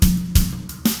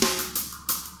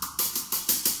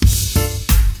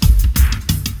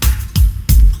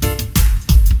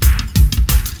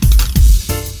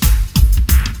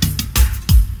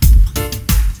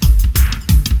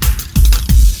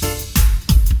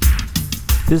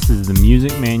This is the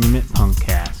Music Manument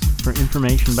Punkcast. For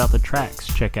information about the tracks,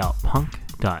 check out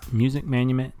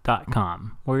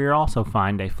punk.musicmanument.com, where you'll also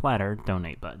find a flat earth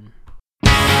donate button.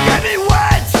 Give me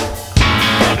wet,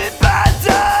 give me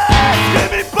bandits,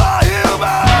 give me poor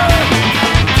humor,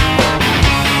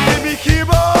 give me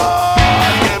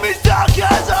keyboard, give me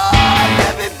sarcasm,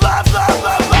 give me blah blah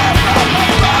blah blah blah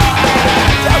blah blah.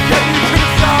 How can you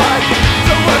criticize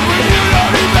someone when you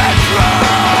don't even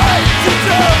try to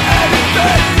do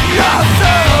anything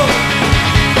yourself?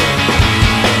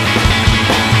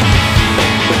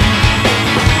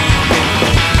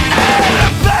 In a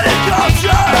petty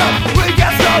culture, we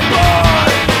get so bored.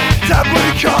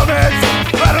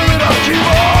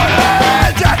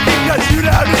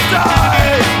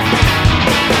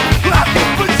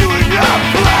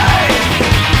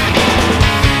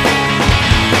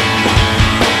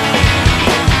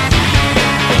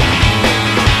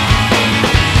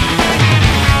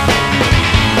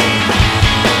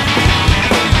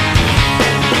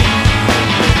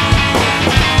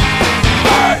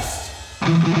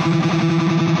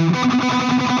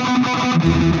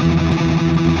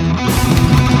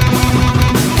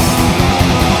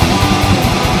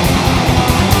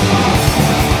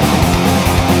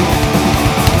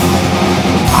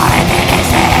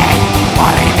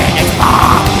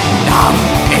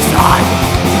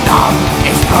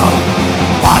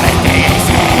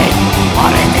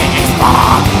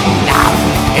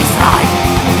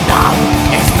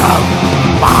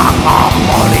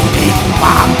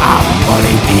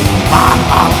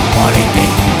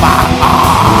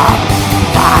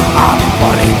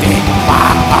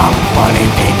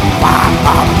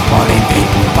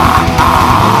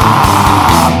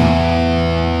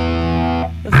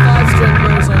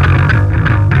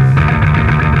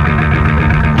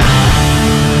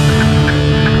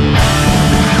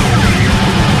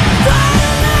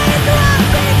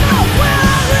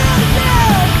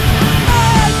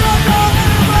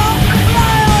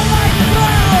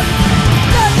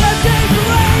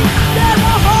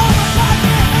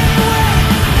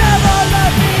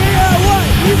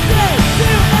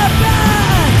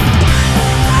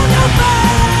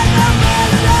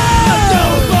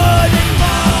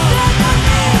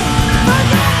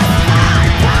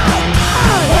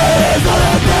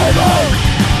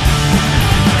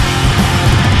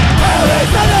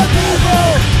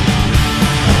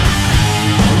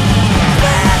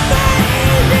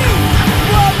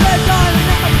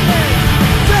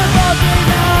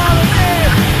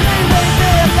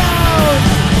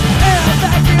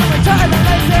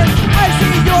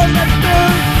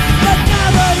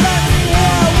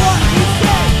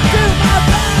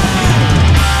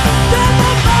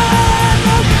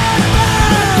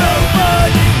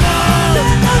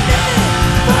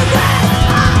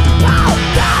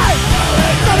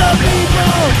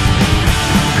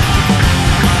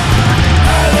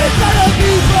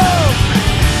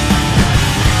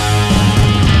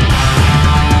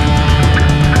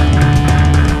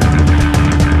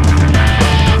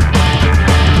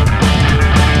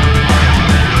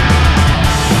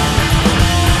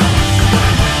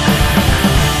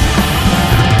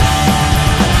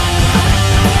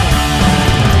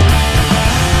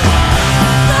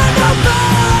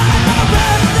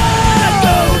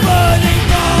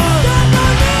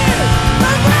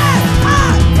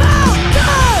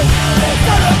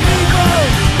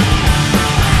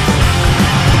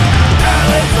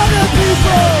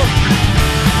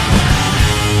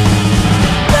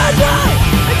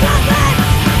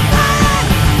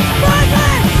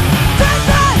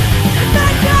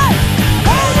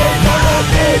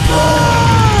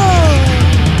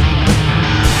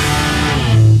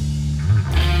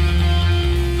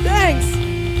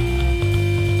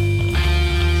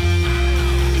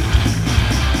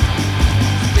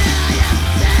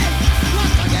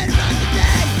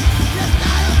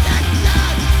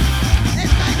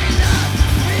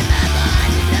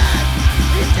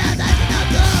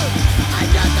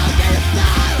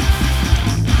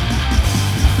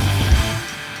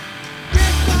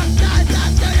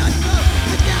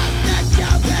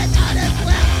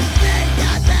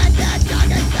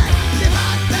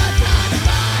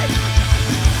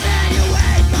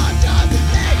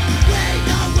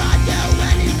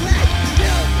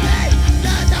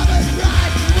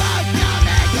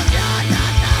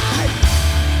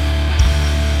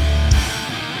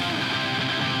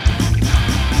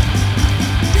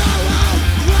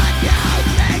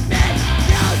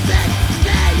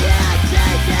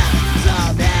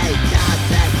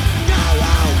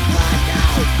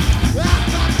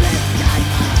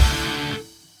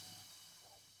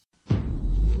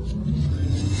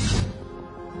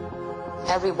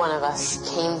 Every one of us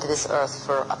came to this earth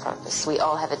for a purpose. We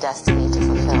all have a destiny to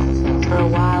fulfill. For a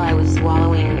while, I was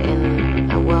wallowing in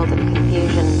a world of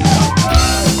confusion.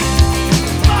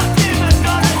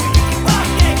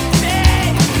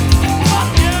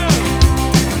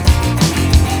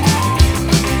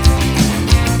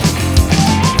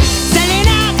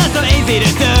 To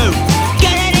do.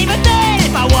 Couldn't even do it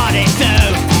if I wanted to.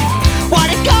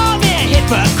 Wanna call me a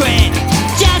hypocrite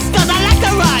just cause I like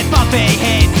to write poppy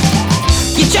hits.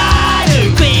 You try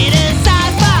to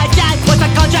criticize my jazz, what's my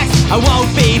contract? I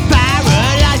won't be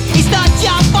paralyzed. It's not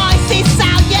your voice, it's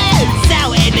how you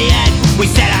sell. In the end, we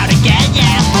set out again,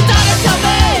 yeah. Madonna tell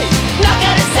me, not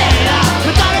gonna say it out.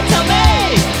 Madonna tell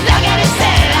me, not gonna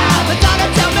say it out. Madonna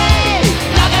tell me,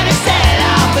 not gonna say it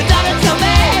out. Madonna tell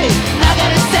me, not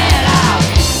gonna say it out.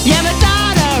 Yeah,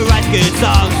 Madonna writes good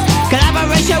songs.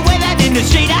 Collaboration with an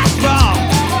industry that's wrong.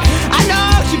 I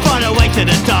know she fought her way to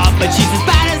the top, but she's as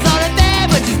bad as all of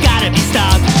them, but she's gotta be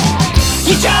stopped.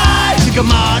 You try to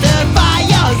commodify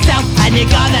yourself, and you're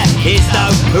gonna, it's the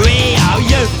real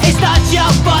you. It's not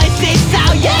your voice, it's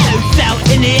how you sell.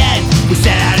 In the end, we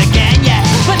set out again, yeah.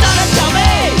 Madonna tell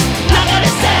me, not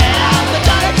gonna say it out.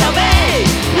 Madonna tell me,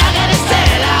 not gonna say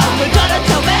it out. Madonna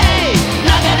tell me,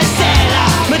 not gonna say it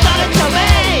out. Madonna tell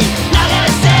me, not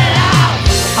gonna say it out.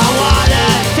 I wanna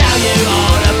tell you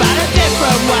all about a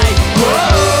different way.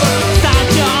 Whoa, start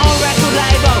your own record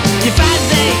label, you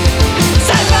fancy.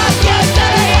 Say fuck you to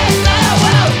the entire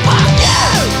world, fuck you.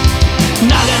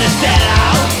 Not gonna say it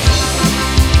out.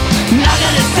 Not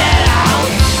gonna say it out.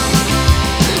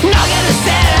 Not gonna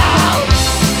say it out.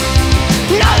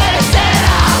 Not gonna say it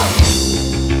out.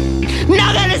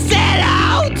 Not gonna say it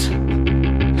out.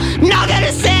 Not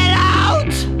gonna say it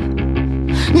out.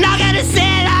 Not gonna say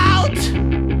it out.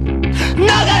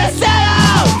 Not gonna say it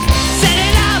out. Set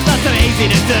it up, not so easy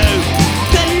to do.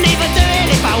 Couldn't even do it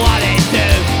if I wanted to.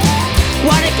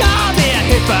 Wanna call me a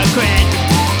hypocrite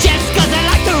just cause I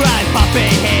like to write poppy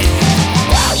hits.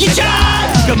 You try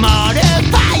to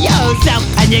commodify yourself,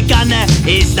 and you're gonna,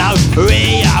 it's no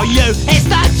real you. It's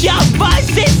not your voice,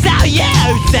 it's how you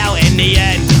sell. In the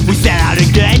end, we set out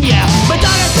again, yeah.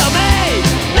 Madonna tell me,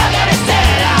 not gonna say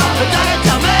it out. Madonna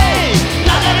tell me,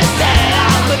 not gonna say it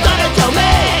out. Madonna tell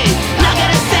me, not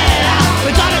gonna say it out.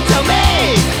 Madonna tell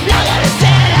me, not gonna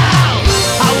say it out.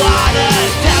 I wanna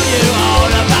tell you all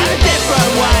about a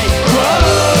different way.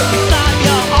 Whoa, start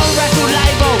your own record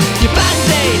label, you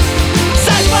fancy.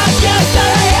 Say fuck you to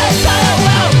the entire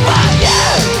world, fuck you.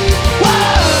 Whoa,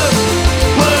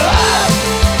 whoa,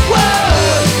 whoa,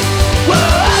 whoa,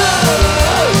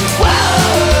 whoa.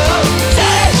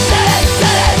 Say it,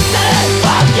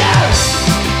 fuck you.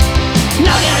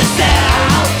 Not gonna say it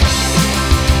out.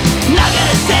 Not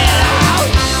gonna say it out.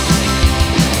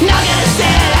 Not gonna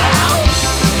say it out.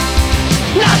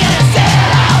 Not gonna say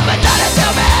it out. Madonna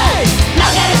tell me,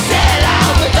 not gonna say it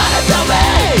out. Madonna tell me,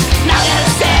 not gonna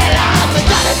say it out.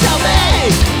 Madonna tell me,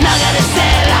 not gonna say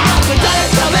it out. Madonna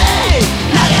tell me,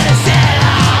 not gonna say it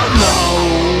out. No.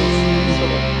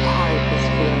 Sort of carried this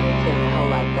feeling within my whole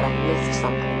life that I missed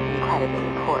something incredibly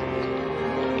important.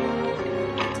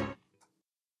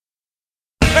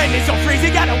 And it's so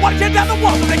freezing, gotta watch it down the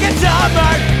wall when it gets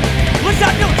summer. Let's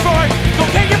not look for it, go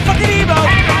take your fucking emo.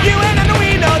 You